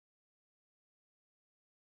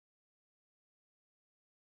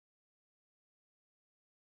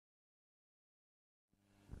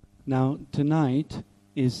Now, tonight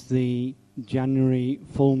is the January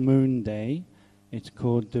full moon day. It's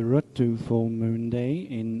called the Ruttu full moon day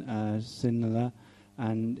in Sinhala,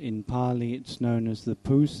 and in Pali it's known as the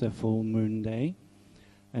Pusa full moon day.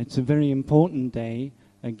 It's a very important day,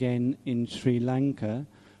 again, in Sri Lanka,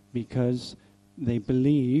 because they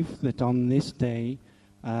believe that on this day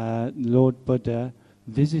Lord Buddha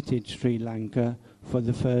visited Sri Lanka for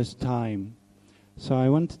the first time. So I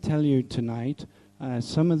want to tell you tonight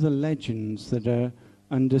some of the legends that are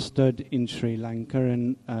understood in Sri Lanka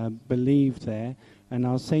and believed there, and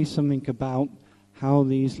I'll say something about how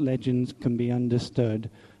these legends can be understood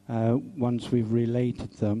once we've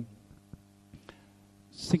related them.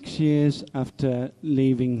 6 years after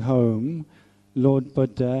leaving home, Lord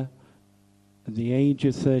Buddha, at the age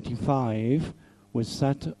of 35, was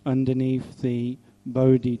sat underneath the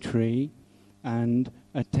Bodhi tree and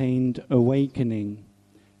attained awakening.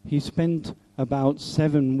 He spent about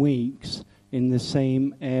 7 weeks in the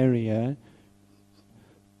same area,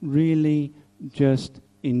 really just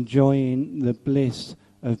enjoying the bliss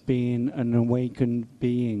of being an awakened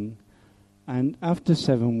being. And after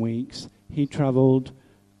 7 weeks, he travelled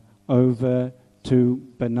over to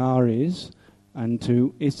Benares and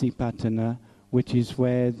to Isipatana, which is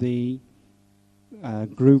where the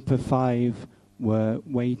group of 5 were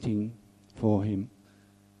waiting for him.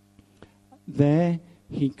 There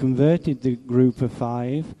he converted the group of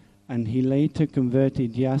 5, and he later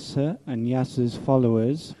converted Yasa and Yasa's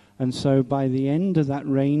followers, and so by the end of that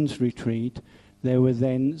rains retreat there were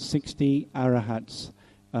then 60 arahats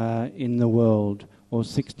in the world, or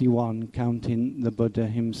 61 counting the Buddha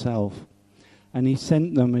himself. And he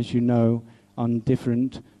sent them, as you know, on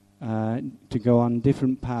different to go on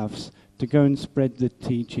different paths, to go and spread the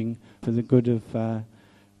teaching for the good of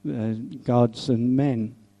gods and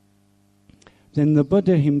men. Then the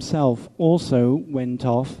Buddha himself also went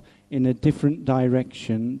off in a different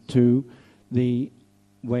direction to the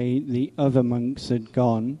way the other monks had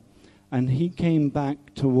gone, and he came back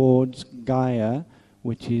towards Gaya,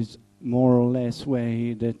 which is more or less where he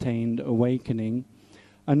had attained awakening,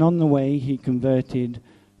 and on the way he converted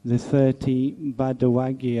the 30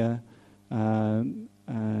 Bhadavagya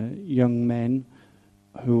young men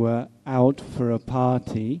who were out for a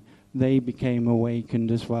party. They became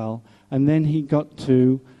awakened as well. And then he got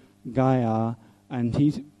to Gaya, and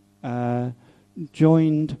he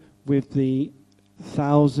joined with the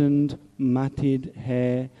 1,000 matted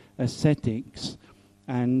hair ascetics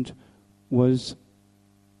and was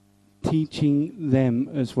teaching them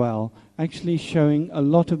as well, actually showing a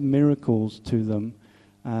lot of miracles to them,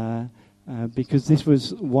 because this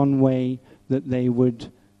was one way that they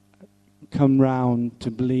would come round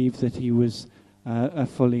to believe that he was a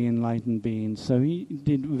fully enlightened being. So he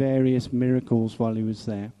did various miracles while he was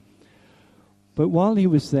there. But while he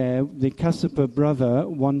was there, the Kassapa brother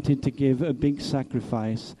wanted to give a big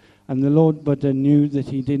sacrifice, and the Lord Buddha knew that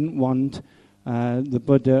he didn't want the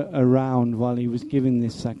Buddha around while he was giving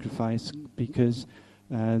this sacrifice, because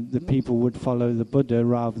the people would follow the Buddha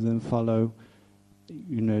rather than follow,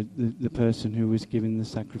 the person who was giving the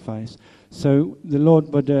sacrifice. So the Lord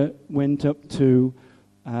Buddha went up to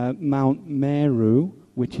Mount Meru,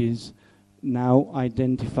 which is now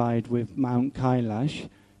identified with Mount Kailash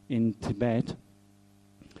in Tibet.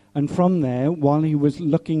 And from there, while he was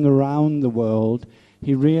looking around the world,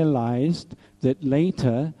 he realized that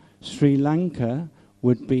later Sri Lanka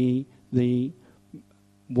would be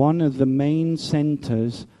one of the main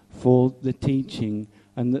centers for the teaching,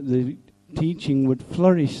 and that the teaching would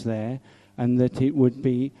flourish there, and that it would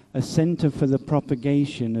be a center for the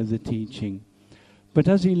propagation of the teaching. But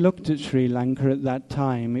as he looked at Sri Lanka at that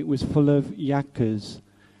time, it was full of yakas.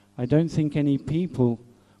 I don't think any people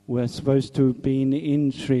were supposed to have been in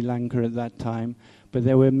Sri Lanka at that time, but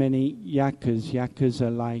there were many yakas. Yakas are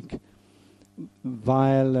like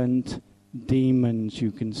violent demons,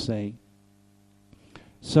 you can say.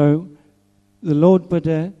 So the Lord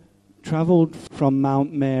Buddha traveled from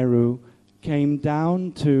Mount Meru, came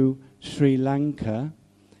down to Sri Lanka,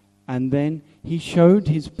 and then he showed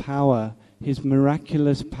his power, his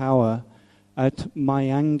miraculous power, at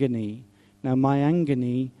Mayangani. Now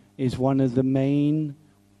Mayangani is one of the main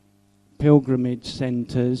pilgrimage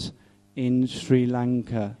centers in Sri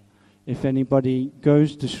Lanka. If anybody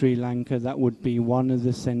goes to Sri Lanka, that would be one of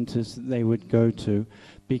the centers that they would go to,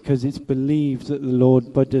 because it's believed that the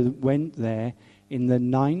Lord Buddha went there in the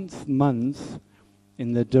 9th month,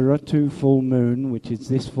 in the Dharatu full moon, which is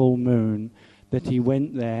this full moon, that he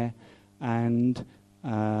went there, and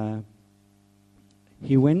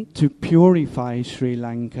he went to purify Sri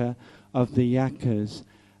Lanka of the yakas.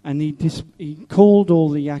 And he called all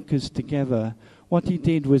the yakas together what he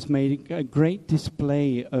did was made a great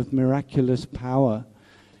display of miraculous power,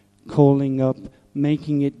 calling up,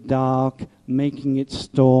 making it dark, making it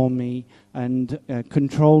stormy, and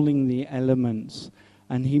controlling the elements.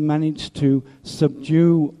 And he managed to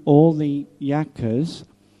subdue all the yakas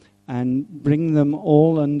and bring them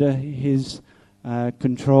all under his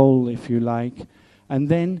control, if you like. And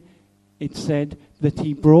then it said that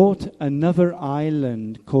he brought another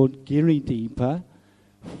island called Girideepa.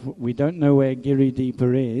 We don't know where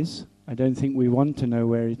Girideepa is. I don't think we want to know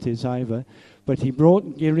where it is either. But he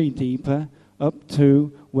brought Girideepa up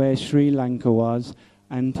to where Sri Lanka was,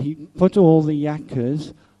 and he put all the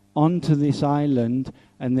yakas onto this island,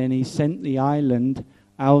 and then he sent the island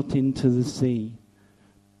out into the sea.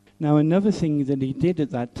 Now, another thing that he did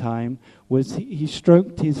at that time was he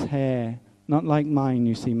stroked his hair, not like mine,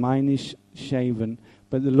 you see. Mine is shaven,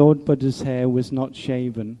 but the Lord Buddha's hair was not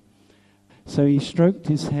shaven. So he stroked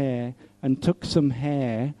his hair and took some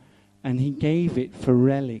hair and he gave it for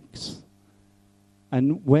relics.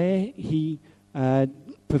 And where he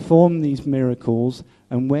performed these miracles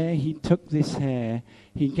and where he took this hair,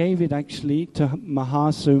 he gave it actually to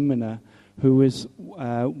Mahasumana, who was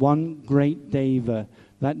one great Deva.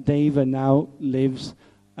 That Deva now lives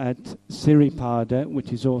at Siripada,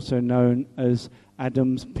 which is also known as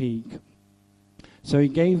Adam's Peak. So he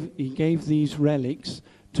gave these relics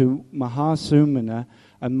to Mahasumana,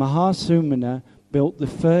 and Mahasumana built the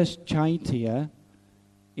first chaitya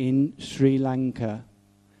in Sri Lanka.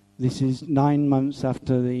 This is 9 months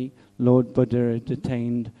after the Lord Buddha had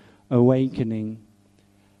attained awakening.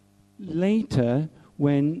 Later,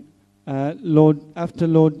 when after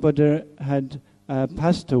Lord Buddha had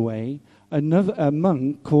passed away, a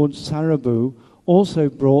monk called Sarabhu also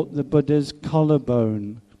brought the Buddha's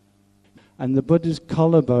collarbone. And the Buddha's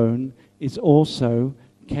collarbone is also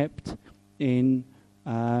kept in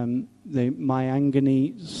the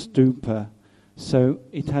Mayangani stupa. So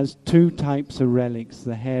it has two types of relics,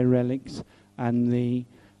 the hair relics and the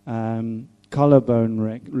collarbone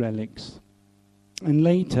relics. And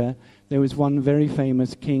later, there was one very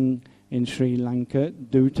famous king in Sri Lanka,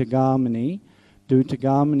 Dutagamani.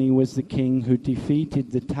 Dutagamani was the king who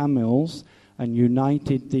defeated the Tamils and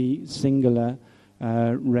united the Sinhala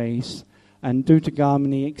race. And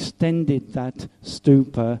Dutagamani extended that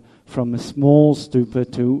stupa from a small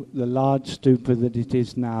stupa to the large stupa that it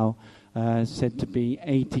is now, said to be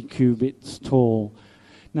 80 cubits tall.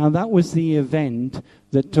 Now that was the event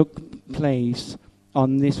that took place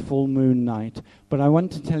on this full moon night. But I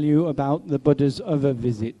want to tell you about the Buddha's other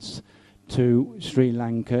visits to Sri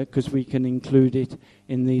Lanka, because we can include it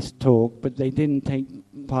in this talk, but they didn't take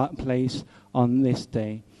place on this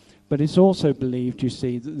day. But it's also believed, you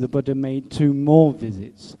see, that the Buddha made 2 more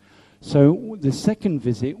visits. So the second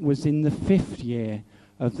visit was in the 5th year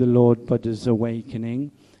of the Lord Buddha's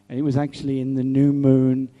awakening, and it was actually in the new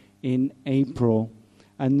moon in April.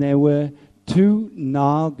 And there were 2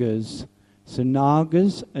 Nagas. So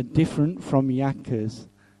Nagas are different from Yakas.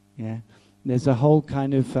 Yeah, there's a whole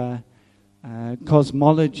kind of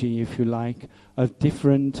cosmology, if you like, of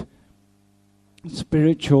different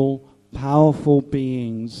spiritual, powerful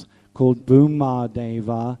beings called Bhuma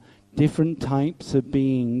Deva, different types of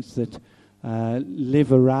beings that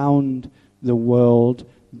live around the world.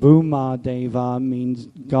 Bhuma Deva means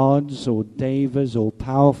gods or devas or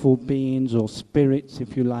powerful beings or spirits,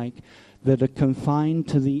 if you like, that are confined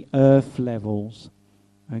to the earth levels.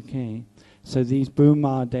 Okay, so these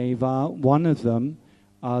Bhuma Deva, one of them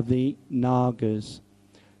are the Nagas.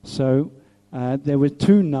 So there were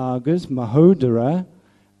 2 Nagas, Mahodara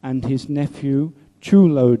and his nephew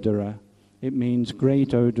Chulodara. It means great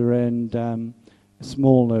Odara and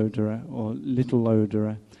small Odara or little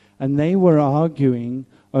Odara. And they were arguing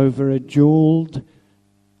over a jeweled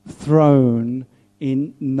throne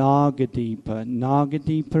in Nagadeepa.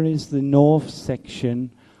 Nagadeepa is the north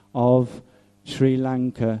section of Sri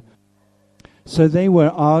Lanka. So they were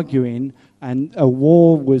arguing, and a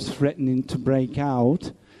war was threatening to break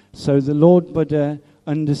out. So the Lord Buddha,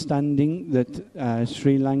 understanding that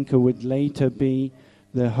Sri Lanka would later be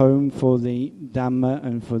the home for the Dhamma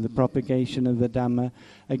and for the propagation of the Dhamma,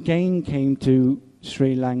 again came to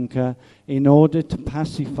Sri Lanka in order to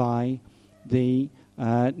pacify the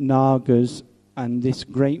Nagas and this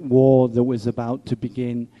great war that was about to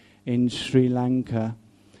begin in Sri Lanka.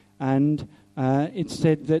 And it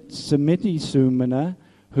said that Samiti Sumana,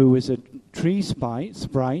 who was a tree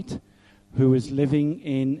sprite, who was living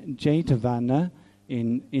in Jetavana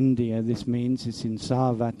in India. This means it's in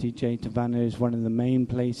Savatthi. Jetavana is one of the main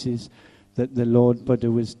places that the Lord Buddha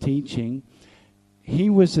was teaching. He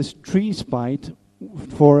was a tree sprite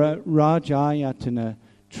for a Rajayatana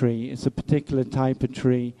tree. It's a particular type of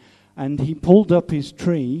tree. And he pulled up his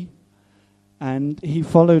tree, and he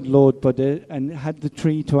followed Lord Buddha and had the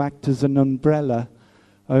tree to act as an umbrella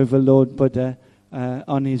over Lord Buddha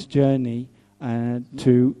on his journey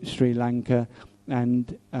to Sri Lanka,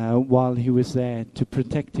 and while he was there, to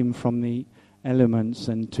protect him from the elements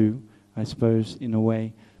and to, I suppose, in a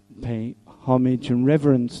way, pay homage and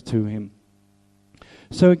reverence to him.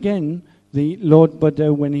 So again, the Lord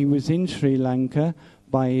Buddha, when he was in Sri Lanka,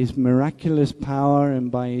 by his miraculous power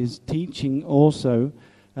and by his teaching also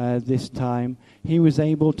this time, he was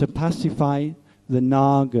able to pacify the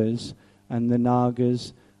Nagas, and the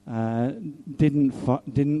Nagas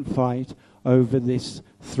didn't fight over this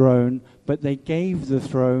throne, but they gave the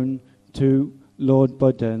throne to Lord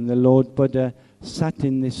Buddha, and the Lord Buddha sat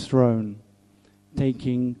in this throne,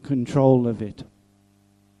 taking control of it.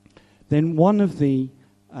 Then one of the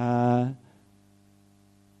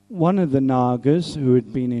Nagas who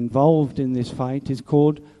had been involved in this fight is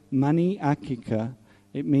called Mani Akika.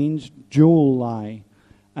 It means jewel eye.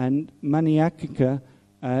 And Mani Akika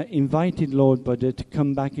invited Lord Buddha to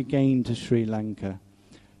come back again to Sri Lanka.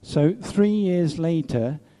 So 3 years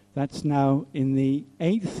later, that's now in the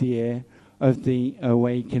 8th year of the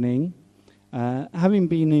awakening, having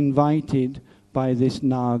been invited by this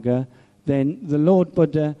Naga, then the Lord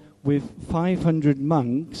Buddha with 500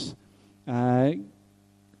 monks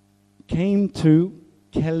came to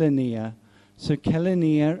Kelaniya. So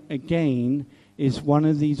Kelaniya again is one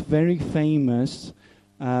of these very famous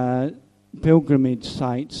pilgrimage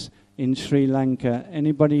sites in Sri Lanka.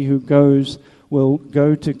 Anybody who goes will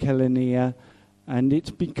go to Kelaniya, and it's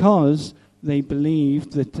because they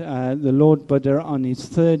believed that the Lord Buddha on his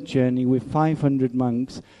third journey with 500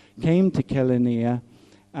 monks came to Kelaniya,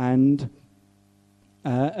 and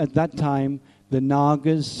at that time the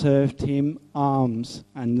Nagas served him alms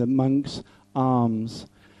and the monks alms.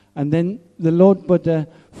 And then the Lord Buddha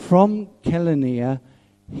from Kelaniya,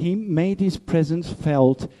 he made his presence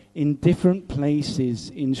felt in different places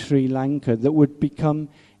in Sri Lanka that would become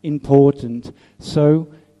important. So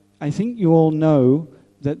I think you all know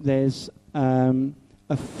that there's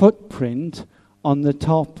a footprint on the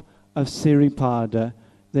top of Siripada.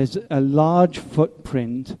 There's a large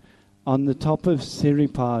footprint on the top of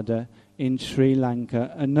Siripada in Sri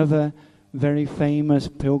Lanka, another very famous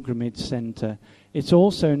pilgrimage center. It's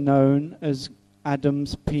also known as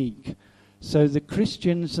Adam's Peak. So the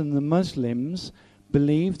Christians and the Muslims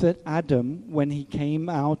believe that Adam, when he came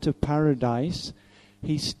out of paradise,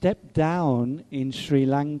 he stepped down in Sri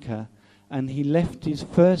Lanka and he left his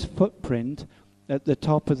first footprint at the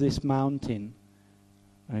top of this mountain.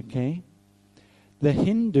 Okay? The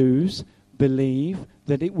Hindus believe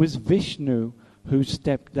that it was Vishnu who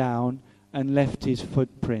stepped down and left his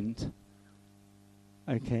footprint.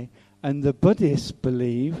 Okay? And the Buddhists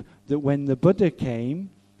believe that when the Buddha came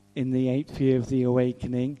in the 8th year of the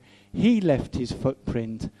awakening, he left his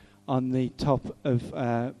footprint on the top of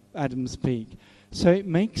Adam's Peak. So it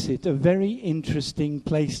makes it a very interesting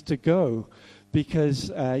place to go,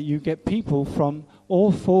 because you get people from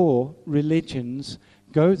all 4 religions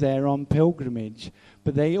go there on pilgrimage,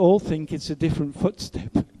 but they all think it's a different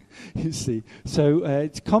footstep, you see. So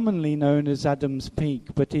it's commonly known as Adam's Peak,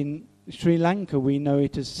 but in Sri Lanka we know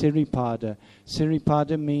it as Siripada.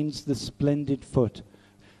 Siripada means the splendid foot.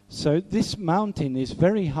 So this mountain is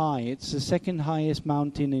very high. It's the second highest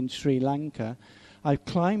mountain in Sri Lanka. I've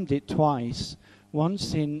climbed it twice,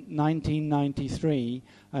 once in 1993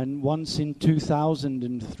 and once in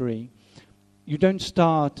 2003. You don't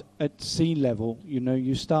start at sea level, you know,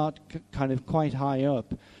 you start kind of quite high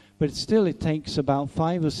up. But still it takes about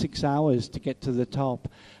 5 or 6 hours to get to the top.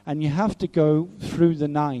 And you have to go through the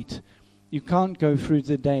night. You can't go through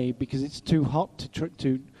the day because it's too hot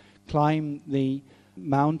to climb the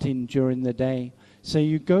mountain during the day. So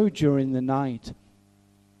you go during the night.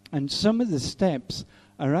 And some of the steps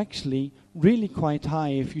are actually really quite high.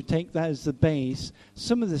 If you take that as the base,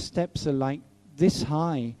 some of the steps are like this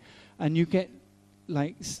high. And you get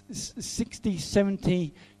like 60,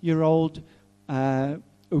 70-year-old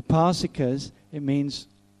upasikas, it means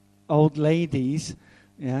old ladies,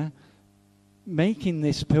 yeah, making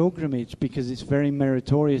this pilgrimage, because it's very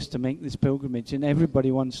meritorious to make this pilgrimage, and everybody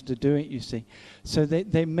wants to do it, you see. So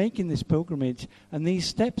they're making this pilgrimage, and these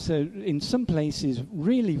steps are, in some places,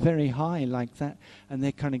 really very high like that, and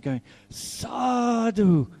they're kind of going,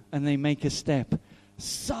 sadhu, and they make a step,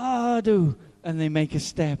 sadhu, and they make a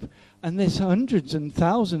step, and there's hundreds and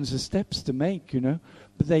thousands of steps to make, you know,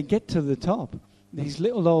 but they get to the top. These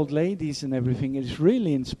little old ladies and everything, it's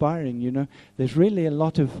really inspiring, you know. There's really a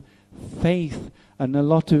lot of faith and a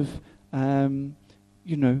lot of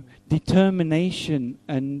determination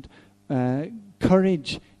and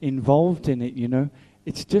courage involved in it,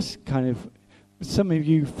 It's just kind of, some of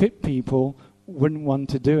you fit people wouldn't want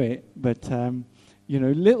to do it, but,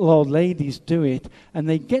 little old ladies do it, and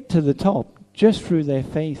they get to the top just through their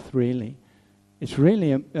faith, really. It's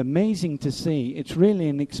really amazing to see. It's really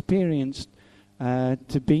an experience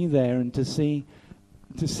to be there and to see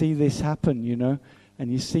this happen,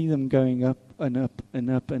 And you see them going up and up and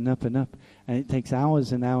up and up and up. And it takes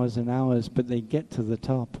hours and hours and hours, but they get to the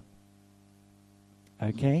top.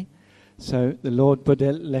 Okay? So the Lord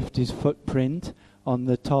Buddha left his footprint on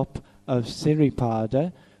the top of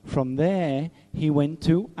Siripada. From there, he went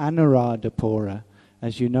to Anuradhapura.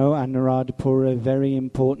 As you know, Anuradhapura, a very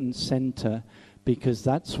important center, because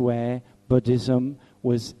that's where Buddhism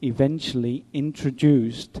was eventually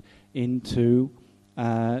introduced into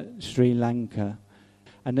Sri Lanka.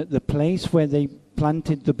 And at the place where they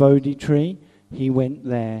planted the Bodhi tree, he went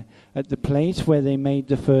there. At the place where they made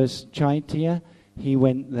the first chaitya, he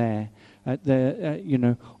went there. At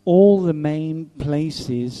the, all the main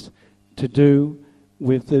places to do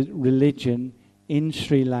with the religion in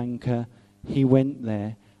Sri Lanka, he went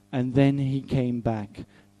there. And then he came back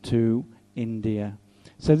to India.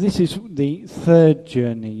 So this is the third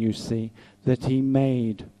journey, you see, that he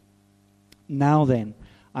made. Now then,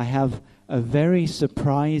 I have a very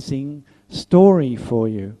surprising story for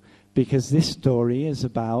you, because this story is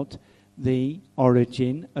about the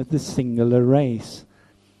origin of the Sinhala race.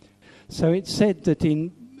 So it's said that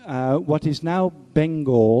in what is now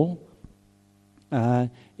Bengal,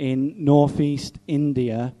 in northeast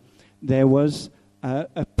India, there was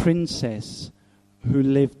a princess who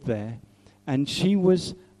lived there. And she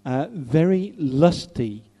was very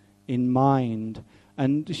lusty in mind.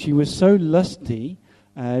 And she was so lusty,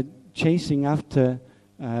 chasing after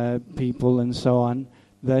people and so on,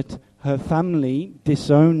 that her family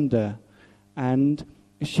disowned her. And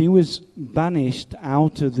she was banished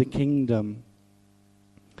out of the kingdom.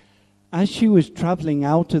 As she was traveling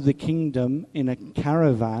out of the kingdom in a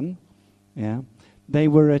caravan, they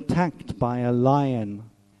were attacked by a lion.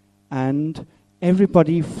 And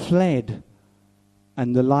everybody fled.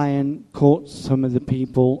 And the lion caught some of the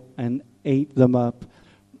people and ate them up.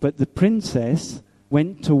 But the princess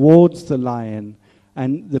went towards the lion,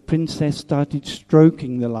 and the princess started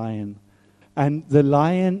stroking the lion. And the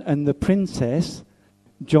lion and the princess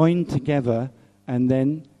joined together, and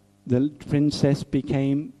then the princess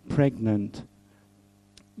became pregnant.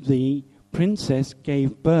 The princess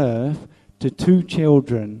gave birth to 2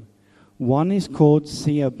 children. One is called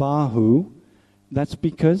Siyabahu. That's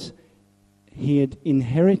because he had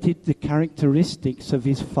inherited the characteristics of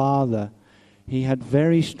his father. He had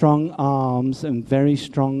very strong arms and very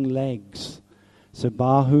strong legs. So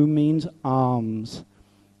Bahu means arms.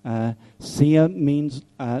 Siya means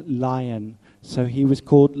lion. So he was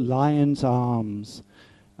called Lion's Arms,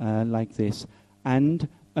 like this. And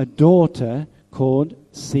a daughter called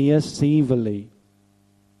Siya Sivali.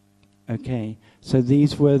 Okay, so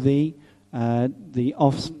these were the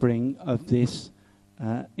offspring of this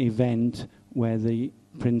event where the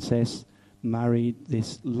princess married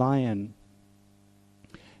this lion.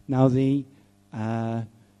 Now the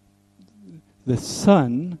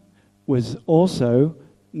son was also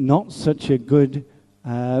not such a good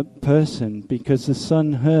person, because the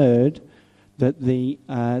son heard that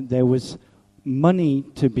there was money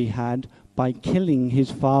to be had by killing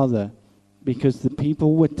his father, because the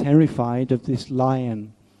people were terrified of this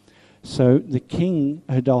lion. So the king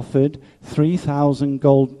had offered 3,000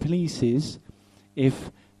 gold pieces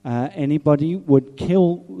if anybody would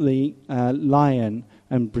kill the lion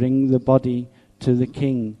and bring the body to the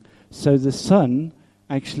king. So the son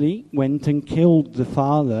actually went and killed the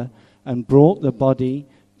father and brought the body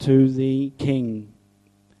to the king.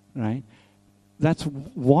 Right? That's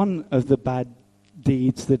one of the bad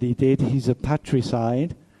deeds that he did. He's a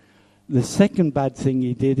patricide. The second bad thing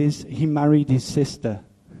he did is he married his sister.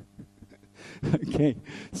 Okay,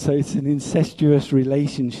 so it's an incestuous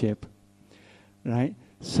relationship, right?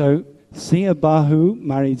 So Siya Bahu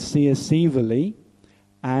married Siya Sivali,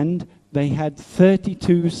 and they had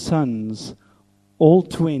 32 sons, all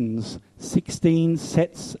twins, 16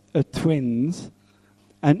 sets of twins,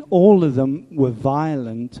 and all of them were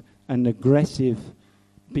violent and aggressive,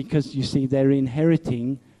 because you see they're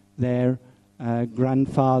inheriting their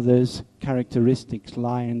grandfather's characteristics.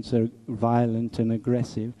 Lions are violent and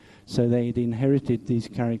aggressive, so they'd inherited these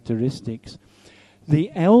characteristics.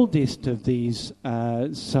 The eldest of these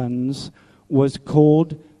sons was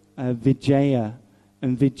called Vijaya,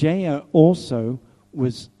 and Vijaya also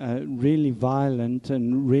was really violent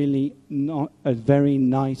and really not a very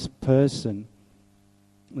nice person.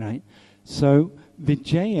 right? So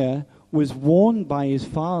Vijaya was warned by his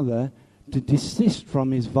father to desist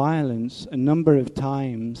from his violence a number of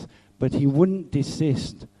times, but he wouldn't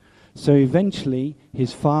desist. So eventually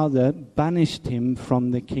his father banished him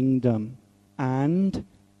from the kingdom, and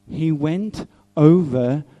he went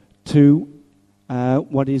over to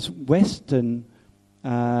what is western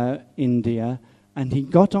India, and he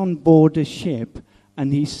got on board a ship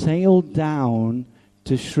and he sailed down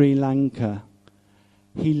to Sri Lanka.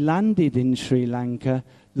 He landed in Sri Lanka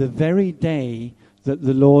the very day that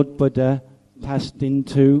the Lord Buddha passed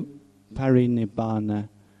into parinibbana,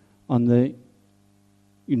 on the,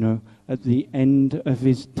 at the end of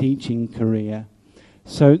his teaching career.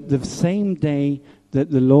 So the same day that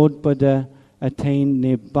the Lord Buddha attained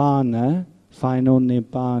nibbana, final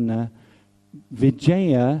nibbana,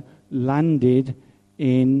 Vijaya landed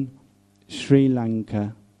in Sri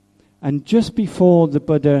Lanka. And just before the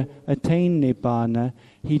Buddha attained nibbana,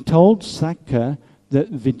 he told Sakka that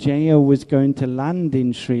Vijaya was going to land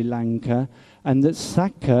in Sri Lanka, and that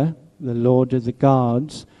Sakka, the Lord of the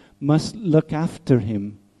Gods, must look after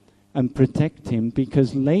him and protect him,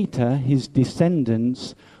 because later his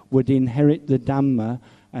descendants would inherit the Dhamma,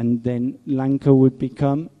 and then Lanka would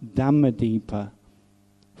become Dhammadipa,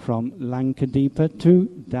 from Lankadipa to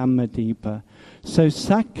Dhammadipa. So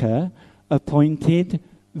Sakka appointed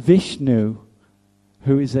Vishnu,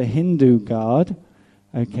 who is a Hindu god.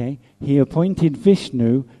 Okay, he appointed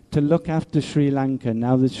Vishnu to look after Sri Lanka.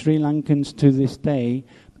 Now the Sri Lankans to this day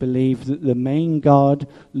believe that the main god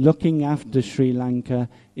looking after Sri Lanka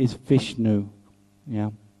is Vishnu. Yeah.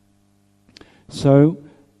 So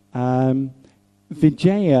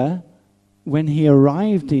Vijaya, when he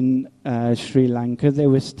arrived in Sri Lanka, there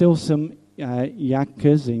were still some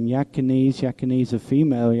yakas and yakinis. Yakinis are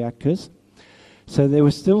female yakas. So there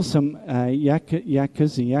were still some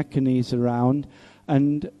yakas and yakinis around,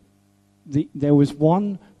 and there was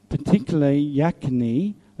one particular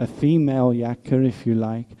yakini, a female yaka, if you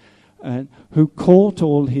like, who caught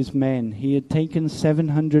all his men. He had taken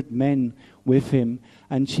 700 men with him,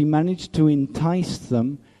 and she managed to entice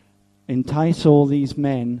all these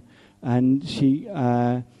men, and she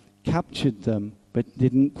captured them, but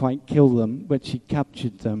didn't quite kill them, but she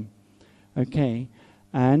captured them. Okay,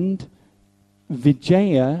 and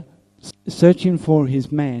Vijaya, searching for his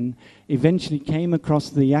men, eventually came across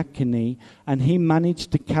the yakini, and he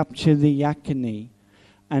managed to capture the yakini,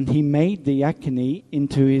 and he made the yakini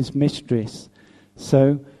into his mistress.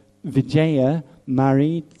 So Vijaya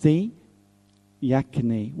married the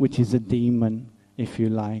yakini, which is a demon, if you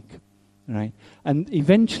like, right? And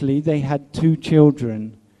eventually they had 2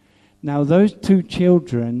 children. Now those 2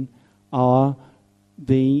 children are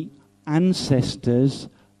the ancestors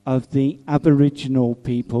of the Aboriginal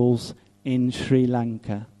peoples in Sri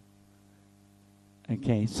Lanka.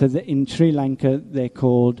 Okay, so in Sri Lanka they're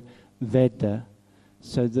called Veda.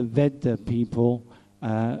 So the Veda people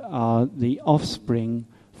are the offspring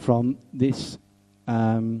from this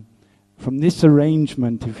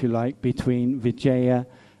arrangement, if you like, between Vijaya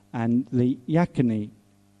and the yakini.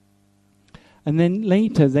 And then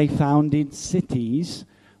later they founded cities.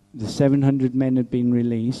 The 700 men had been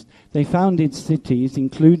released. They founded cities,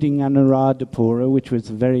 including Anuradhapura, which was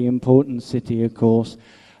a very important city, of course.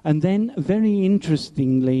 And then, very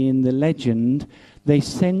interestingly in the legend, they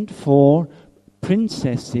sent for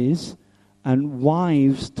princesses and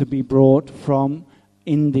wives to be brought from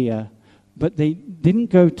India. But they didn't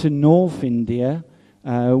go to North India,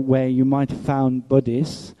 where you might have found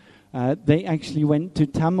Buddhists. They actually went to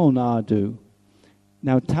Tamil Nadu.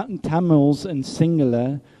 Now, Tamils and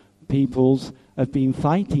Sinhala peoples have been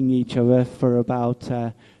fighting each other for about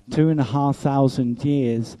 2,500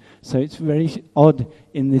 years. So it's very odd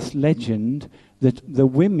in this legend that the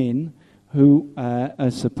women who are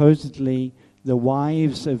supposedly the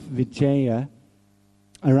wives of Vijaya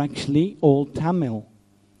are actually all Tamil.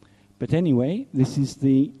 But anyway, this is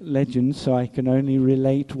the legend, so I can only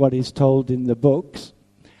relate what is told in the books.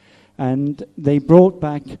 And they brought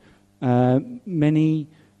back many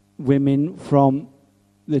women from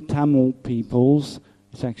the Tamil peoples,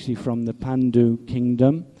 it's actually from the Pandu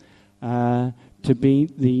kingdom, to be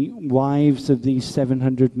the wives of these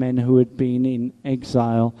 700 men who had been in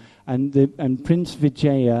exile. And Prince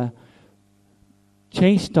Vijaya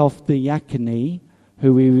chased off the yakini,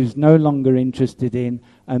 who he was no longer interested in,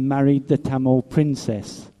 and married the Tamil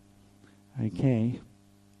princess. Okay.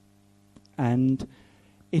 And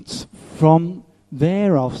it's from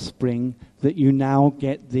their offspring that you now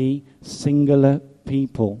get the Sinhala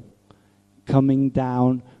people coming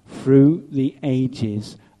down through the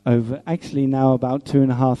ages, over actually now about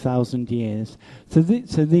 2,500 years. So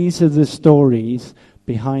these are the stories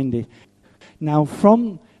behind it. Now,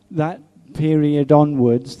 from that period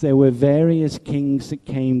onwards, there were various kings that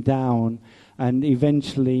came down, and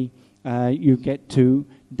eventually you get to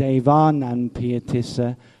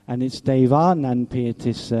Devananpiyatissa, and it's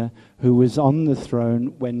Devananpiyatissa who was on the throne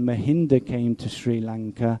when Mahinda came to Sri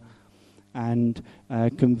Lanka and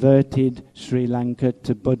converted Sri Lanka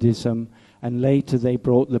to Buddhism. And later they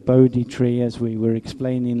brought the Bodhi tree, as we were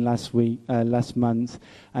explaining last month,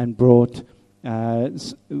 and brought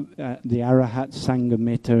the Arahat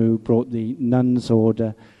Sanghamitta, who brought the nuns'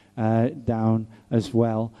 order down as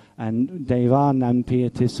well. And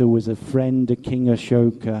Devananpiyatissa was a friend of King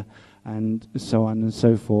Ashoka, and so on and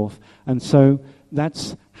so forth. And so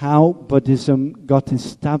that's how Buddhism got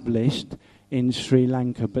established in Sri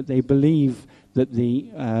Lanka. But they believe that the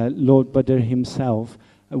Lord Buddha himself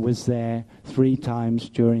was there 3 times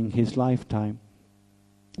during his lifetime.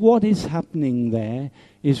 What is happening there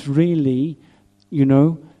is really,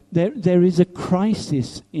 there is a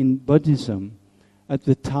crisis in Buddhism at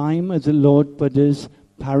the time of the Lord Buddha's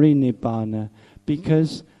parinibbana,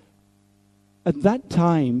 because at that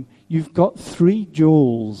time you've got 3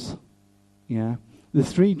 jewels. Yeah, the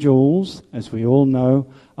 3 jewels, as we all know,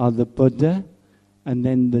 are the Buddha, and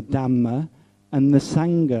then the Dhamma, and the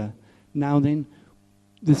Sangha. Now then,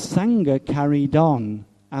 the Sangha carried on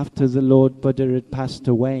after the Lord Buddha had passed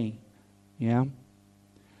away. Yeah,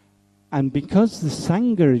 and because the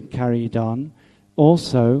Sangha had carried on,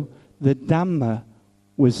 also the Dhamma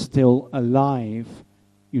was still alive.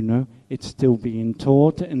 It's still being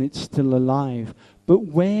taught and it's still alive. But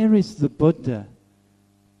where is the Buddha?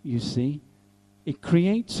 You see, it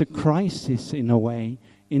creates a crisis in a way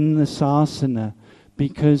in the sasana,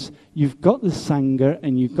 because you've got the Sangha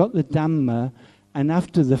and you've got the Dhamma, and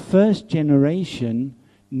after the first generation,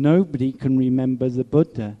 nobody can remember the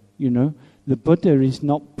Buddha. The Buddha is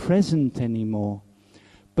not present anymore.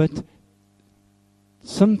 But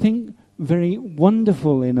something very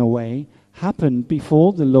wonderful in a way happened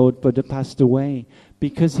before the Lord Buddha passed away,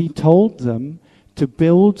 because he told them to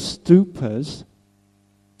build stupas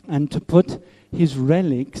and to put his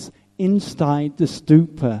relics inside the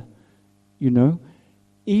stupa.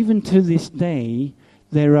 Even to this day,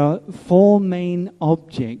 there are 4 main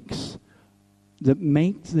objects that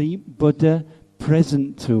make the Buddha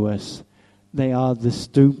present to us. They are the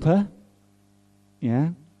stupa,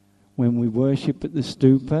 when we worship at the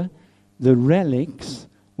stupa, the relics,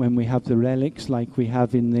 when we have the relics like we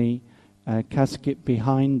have in the casket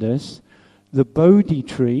behind us, the Bodhi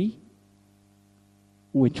tree,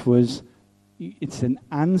 which it's an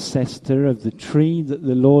ancestor of the tree that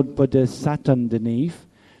the Lord Buddha sat underneath.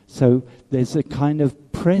 So there's a kind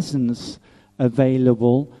of presence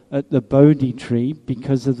available at the Bodhi tree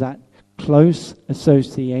because of that close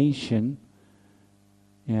association.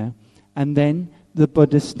 Yeah, and then the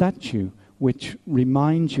Buddha statue, which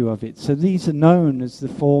reminds you of it. So these are known as the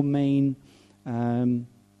 4 main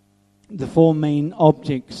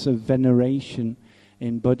objects of veneration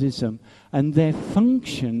in Buddhism, and their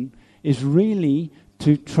function is really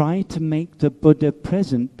to try to make the Buddha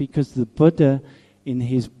present, because the Buddha in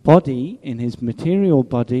his body, in his material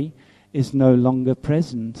body, is no longer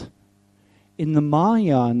present. In the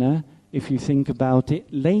Mahayana, if you think about it,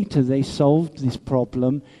 later they solved this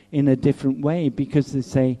problem in a different way, because they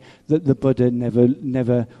say that the Buddha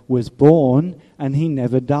never was born and he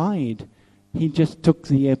never died. He just took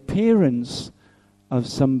the appearance of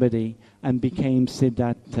somebody and became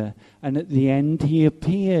Siddhartha. And at the end he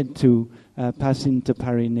appeared to pass into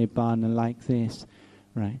parinibbana like this.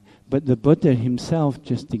 Right? But the Buddha himself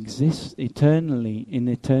just exists eternally, in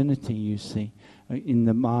eternity, you see, in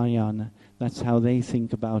the Mahayana. That's how they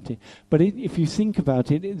think about it. But if you think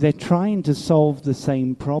about it, they're trying to solve the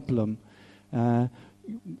same problem.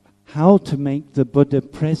 How to make the Buddha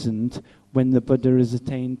present when the Buddha has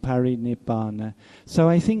attained parinibbana. So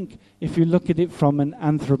I think if you look at it from an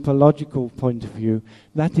anthropological point of view,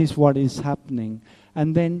 that is what is happening.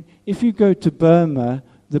 And then if you go to Burma,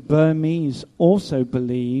 the Burmese also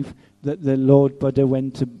believe that the Lord Buddha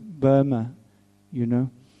went to Burma,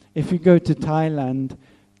 If you go to Thailand,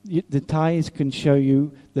 the Thais can show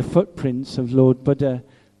you the footprints of Lord Buddha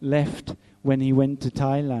left when he went to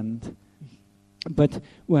Thailand. But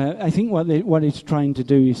I think what it's trying to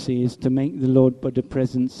do, you see, is to make the Lord Buddha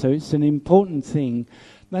present. So it's an important thing.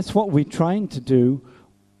 That's what we're trying to do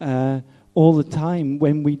all the time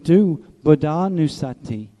when we do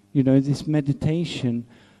Buddhanusati, this meditation,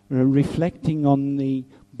 reflecting on the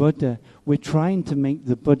Buddha. We're trying to make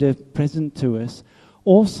the Buddha present to us.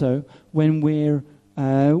 Also, when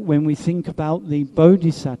we think about the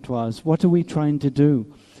bodhisattvas, what are we trying to do?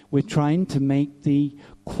 we're trying to make the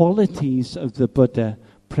qualities of the Buddha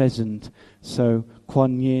present. So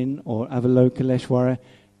Kuan Yin or Avalokiteshvara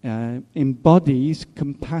embodies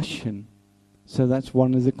compassion. So that's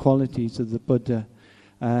one of the qualities of the Buddha.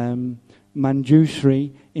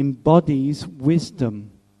 Manjushri embodies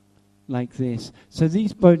wisdom, like this. So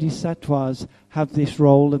these bodhisattvas have this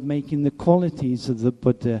role of making the qualities of the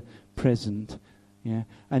Buddha present. Yeah?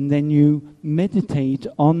 And then you meditate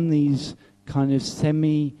on these kind of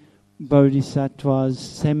semi-bodhisattvas,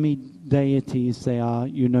 semi-deities they are,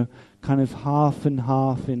 kind of half and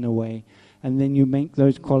half in a way. And then you make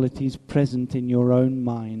those qualities present in your own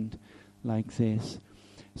mind, like this.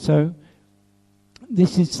 So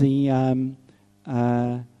this is the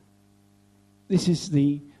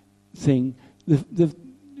thing. The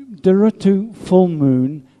Darutu full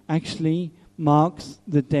moon actually marks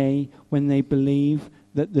the day when they believe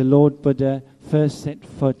that the Lord Buddha first set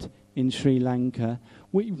foot in Sri Lanka.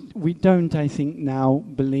 We don't, I think, now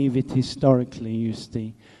believe it historically, you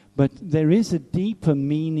see. But there is a deeper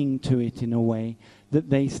meaning to it in a way, that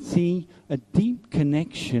they see a deep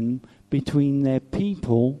connection between their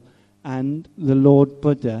people and the Lord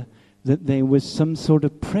Buddha, that there was some sort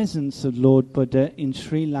of presence of Lord Buddha in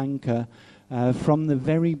Sri Lanka from the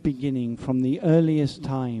very beginning, from the earliest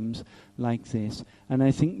times, like this. And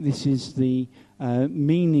I think this is the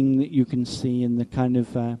meaning that you can see, and the kind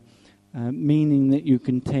of meaning that you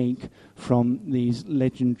can take from these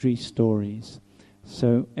legendary stories.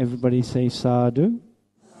 So everybody say sadhu.